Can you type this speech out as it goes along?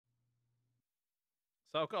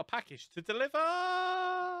So I've got a package to deliver.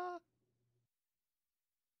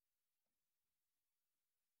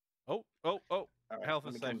 Oh. All right, Health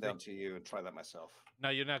let and me come safety. down to you and try that myself. No,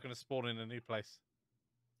 you're now going to spawn in a new place.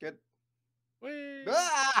 Good. Whee!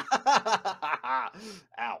 Ah!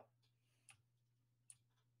 Ow.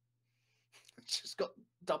 Just got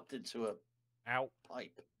dumped into a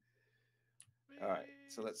pipe. All right,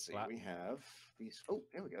 so let's see. Flat. We have these. Oh,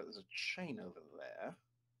 here we go. There's a chain over there.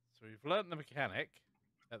 So we've learnt the mechanic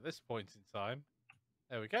at this point in time.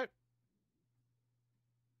 There we go.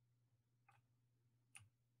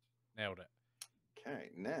 Nailed it.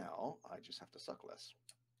 Okay, now I just have to suck less.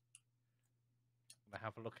 I'm gonna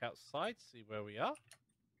have a look outside, see where we are.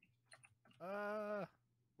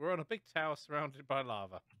 We're on a big tower surrounded by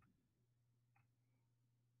lava.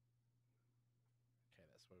 Okay,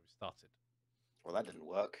 that's where we started. Well, that didn't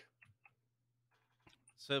work.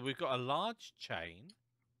 So we've got a large chain.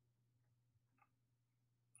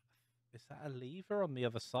 Is that a lever on the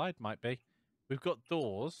other side? Might be. We've got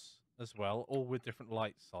doors as well, all with different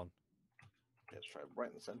lights on. Let's try right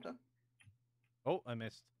in the center. Oh, I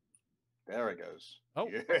missed. There it goes. Oh.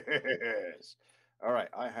 Yes. All right,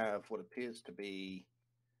 I have what appears to be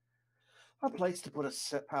a place to put a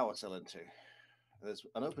set power cell into. There's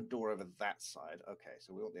an open door over that side. Okay,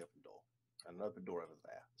 so we want the open door. And an open door over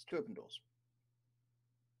there. There's two open doors.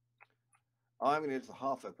 I'm going to use the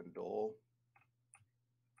half open door.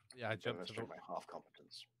 Yeah, I jumped to my half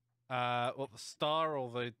competence. What, the star or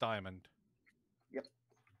the diamond? Yep.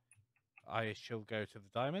 I shall go to the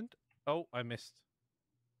diamond. Oh, I missed.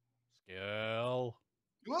 Skill.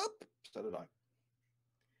 Whoop! So did I.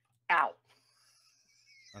 Ow!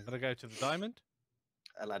 I'm going to go to the diamond.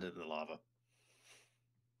 I landed in the lava.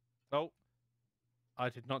 Oh, I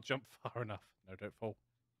did not jump far enough. No, don't fall.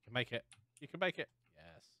 You can make it. You can make it.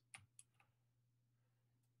 Yes.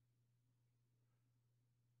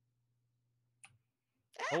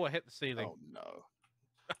 Oh, I hit the ceiling. Oh, no.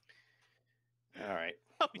 All right.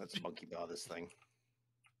 Let's monkey bar this thing.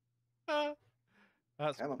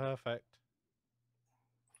 That's perfect.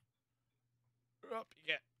 Up you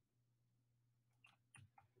get.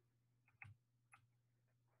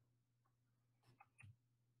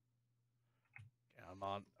 Come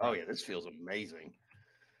on. Oh, yeah, this feels amazing.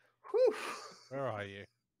 Whew. Where are you?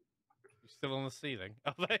 You still on the ceiling?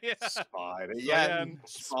 Oh, there you are. Spider Yen.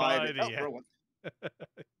 Spider Yen.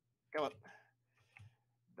 Come on.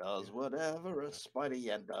 Does whatever a Spider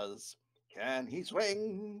Yen does. Can he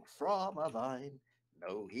swing from a vine?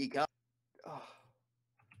 No, he can't. Oh.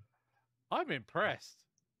 I'm impressed.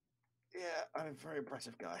 Yeah, I'm a very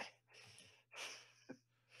impressive guy.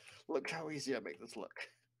 Look how easy I make this look.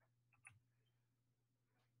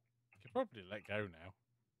 You can probably let go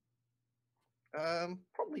now.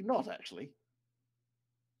 Probably not, actually.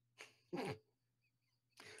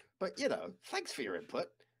 But, you know, thanks for your input.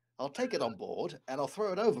 I'll take it on board, and I'll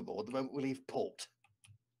throw it overboard the moment we leave port.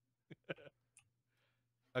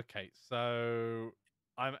 Okay, so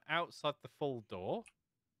I'm outside the full door.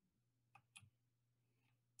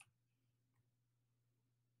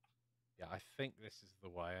 Yeah, I think this is the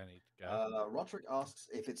way I need to go. Roderick asks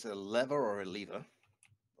if it's a lever or a lever.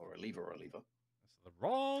 Or a lever or a lever. That's the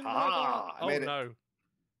wrong lever. Oh, no.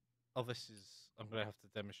 Oh, this is... I'm going to have to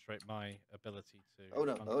demonstrate my ability to... Oh,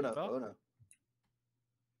 no. Oh, no. Oh, no.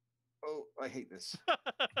 Oh, I hate this.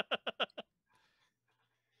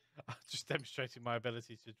 I'm just demonstrating my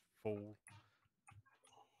ability to fall.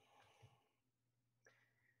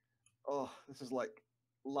 Oh, this is like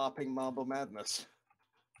LARPing Marble Madness.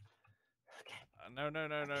 Okay. No. No.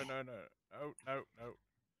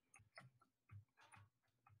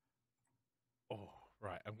 Oh,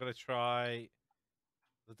 right. I'm going to try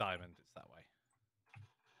the diamond. It's that way.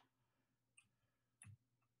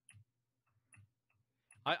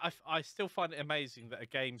 I still find it amazing that a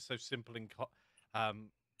game so simple and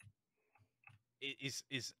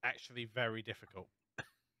is actually very difficult.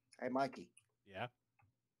 Hey, Mikey. Yeah.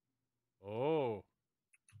 Oh.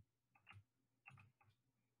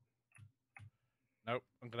 Nope.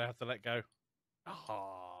 I'm gonna have to let go.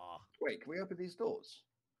 Oh. Wait, can we open these doors?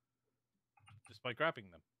 Just by grabbing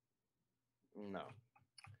them? No.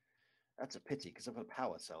 That's a pity because I've got a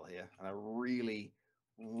power cell here, and I really,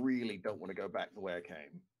 really don't want to go back the way I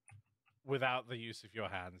came. Without the use of your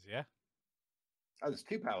hands, yeah? Oh, there's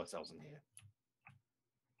two power cells in here.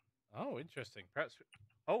 Oh, interesting. Perhaps.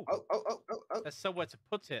 Oh. Oh. There's somewhere to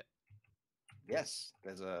put it. Yes,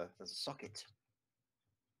 there's a socket.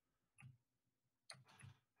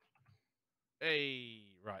 Hey,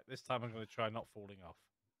 right. This time I'm going to try not falling off.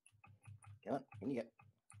 Come on, can you get?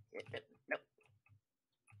 No.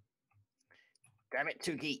 Damn it,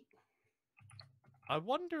 Tuki. I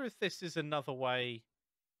wonder if this is another way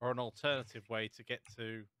or an alternative way to get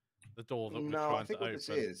to the door that we're No, I trying to think what this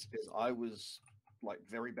open. is I was like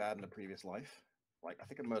very bad in a previous life. Like I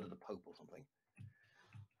think I murdered a pope or something.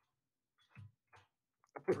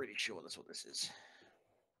 I'm pretty sure that's what this is.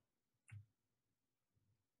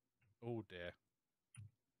 Oh dear.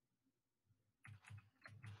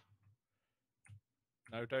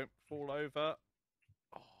 No, don't fall over.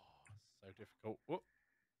 Oh, so difficult. Whoop.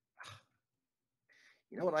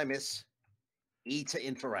 You know what I miss? E to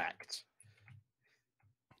interact.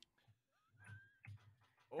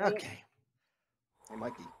 Oh. Okay. Hey,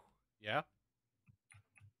 Mikey. Yeah.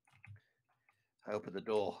 I opened the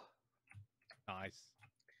door. Nice.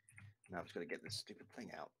 Now I'm just going to get this stupid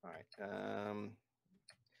thing out. All right.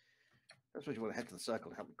 That's what you want to head to the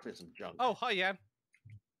circle and help me clear some junk. Oh, hi, Jan.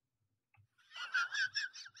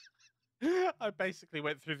 I basically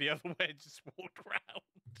went through the other way and just walked around.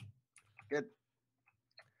 Good.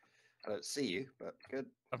 I don't see you, but good.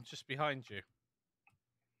 I'm just behind you.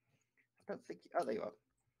 I don't think. Oh, there you are.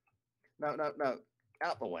 No.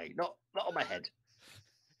 Out the way. Not on my head.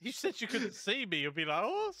 You said you couldn't see me. You'll be like,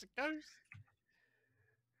 oh, it's a ghost.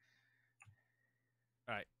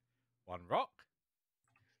 Right. 1 rock.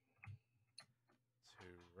 2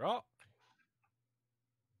 rock.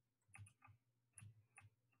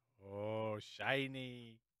 Oh,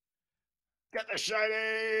 shiny. Get the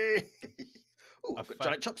shiny! Oh, I've got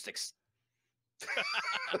giant chopsticks.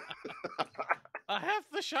 I have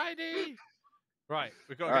the shiny. Right,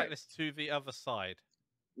 we've got to get this to the other side.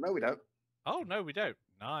 No, we don't. Oh, no, we don't.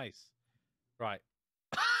 Nice. Right.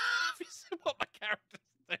 This is what my character's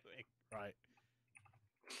doing. Right.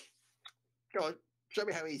 Go on. Show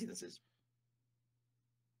me how easy this is.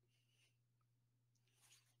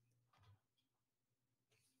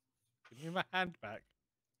 Give me my hand back.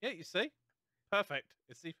 Yeah, you see? Perfect.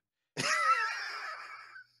 It's the...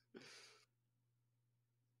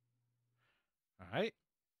 All right.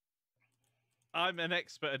 I'm an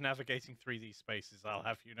expert at navigating 3D spaces, I'll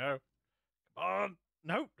have you know. Come on.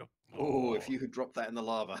 No. Oh, if you had dropped that in the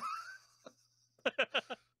lava.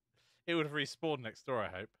 It would have respawned next door, I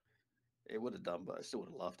hope. It would have done, but I still would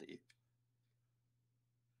have laughed at you.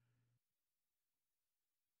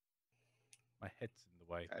 My head's in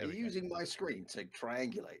the way. Are you using my screen to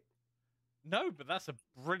triangulate? No, but that's a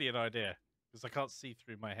brilliant idea because I can't see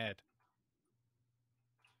through my head.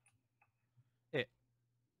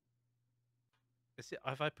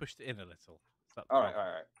 Have I pushed it in a little? All right.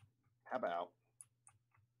 How about?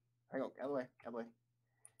 Hang on, out of the way.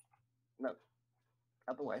 No,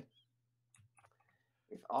 out the way.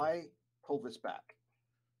 If I pull this back,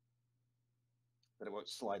 then it won't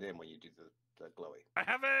slide in when you do the glowy. I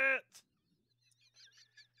have it!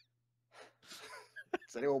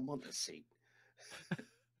 Does anyone want a seat?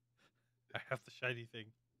 I have the shiny thing.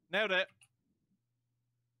 Nailed it!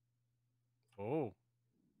 Oh.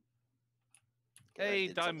 Hey,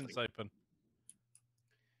 diamond's open.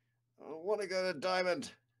 I want to go to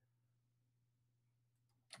diamond.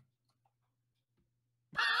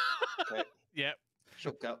 Okay. Yep.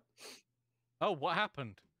 Shortcut. Oh, what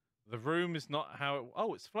happened? The room is not how it...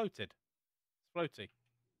 Oh, it's floated. It's floaty.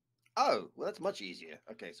 Oh, well, that's much easier.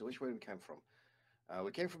 Okay, so which way we came from?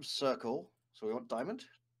 We came from circle, so we want diamond.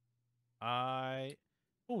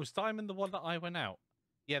 Oh, is diamond the one that I went out?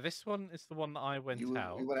 Yeah, this one is the one that I went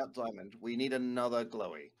out. We went out diamond. We need another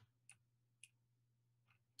glowy.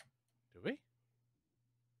 Do we?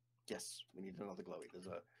 Yes, we need another glowy. There's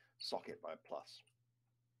a socket by a plus.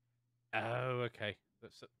 Oh, okay.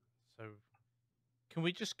 So, can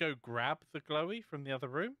we just go grab the glowy from the other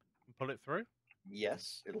room and pull it through?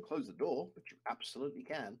 Yes, it'll close the door, but you absolutely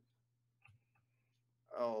can.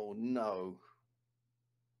 Oh, no.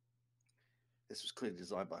 This was clearly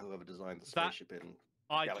designed by whoever designed the spaceship in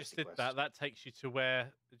I Galaxy just did Quest. that. That takes you to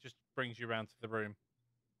where it just brings you around to the room.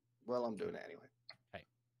 Well, I'm doing it anyway. Okay.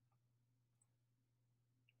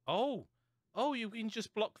 Oh, you can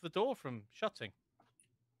just block the door from shutting.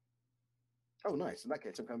 Oh, nice. In that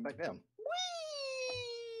case, I'm coming back down.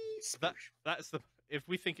 Whee! That's the... If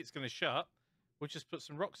we think it's going to shut, we'll just put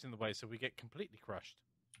some rocks in the way so we get completely crushed.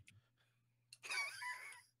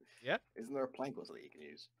 Yeah? Isn't there a plank or something you can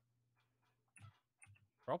use?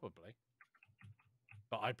 Probably.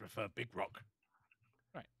 But I prefer big rock.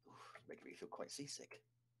 Right. Oof, making me feel quite seasick.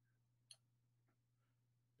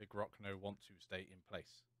 Big rock no want to stay in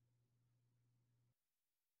place.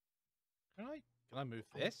 Can I move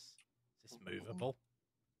this? Is this movable?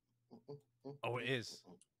 Oh, it is.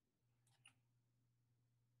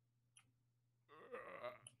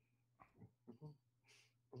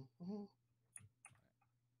 Need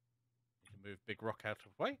to move big rock out of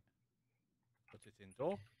the way. Put it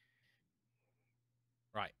indoor.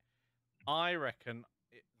 Right. I reckon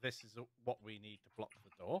this is what we need to block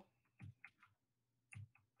the door.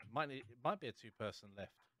 It might be a two-person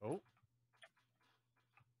lift. Oh.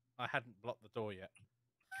 I hadn't blocked the door yet.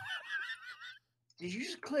 Did you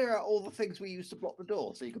just clear out all the things we used to block the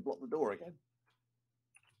door so you could block the door again?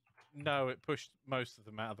 No, it pushed most of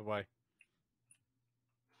them out of the way.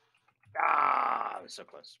 Ah, I was so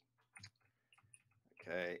close.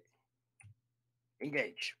 Okay.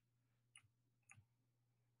 Engage.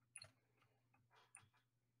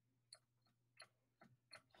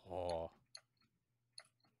 Oh.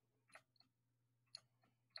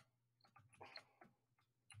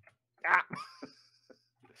 Ah.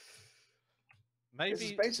 Maybe this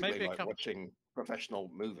is basically maybe like watching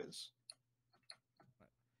professional movers.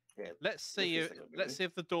 Yeah, let's see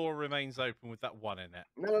if the door remains open with that one in it.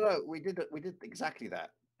 No. We did exactly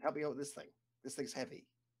that. Help me out with this thing. This thing's heavy.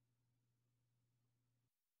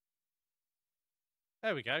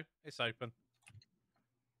 There we go. It's open.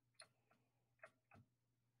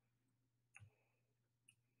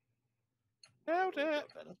 Nailed it.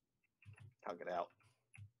 Can't get out.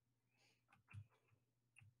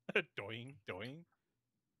 Doing, doing.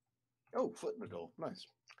 Oh, foot in the door. Nice.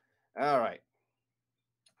 All right.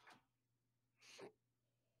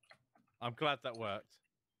 I'm glad that worked.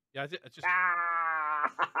 Yeah, I just.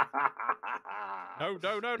 No.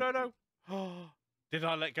 No. Did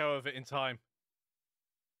I let go of it in time?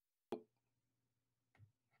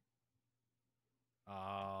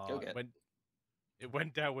 Go get. It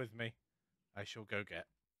went down with me. I shall go get.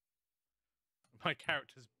 My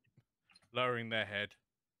character's lowering their head.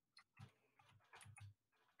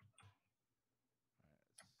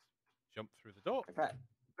 Let's jump through the door. In fact,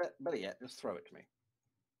 better yet, just throw it to me.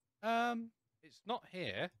 It's not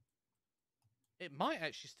here. It might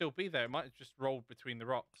actually still be there. It might have just rolled between the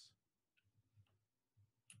rocks.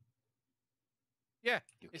 Yeah,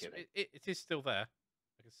 it is still there.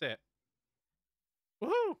 I can see it.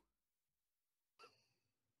 Woohoo!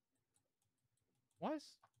 Why is...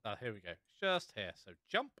 Oh, here we go. Just here. So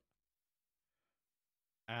jump.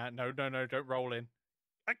 No, don't roll in.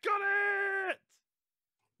 I got it!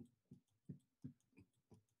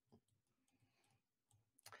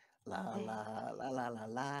 La la la la la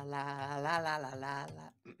la la la la la la la.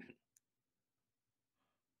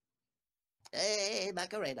 Hey,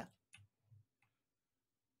 Macarena.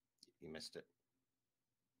 You missed it.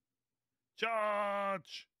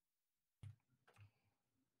 Charge!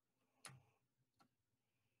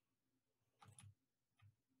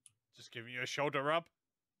 Just giving you a shoulder rub.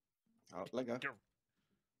 Oh, let go.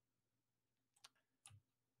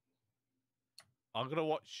 I'm going to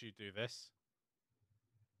watch you do this.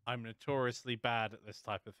 I'm notoriously bad at this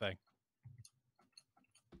type of thing.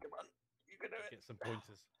 Come on. You can do it. Get some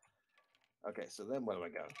pointers. Okay, so then where do I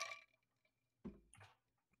go?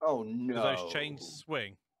 Oh, no. Do those chains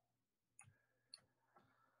swing?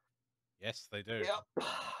 Yes, they do. Yep.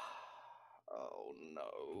 Oh,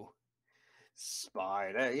 no.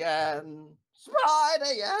 Spider-Yan.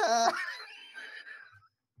 Spider-Yan.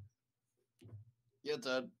 Your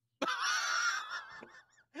turn.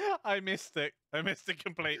 I missed it. I missed it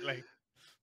completely.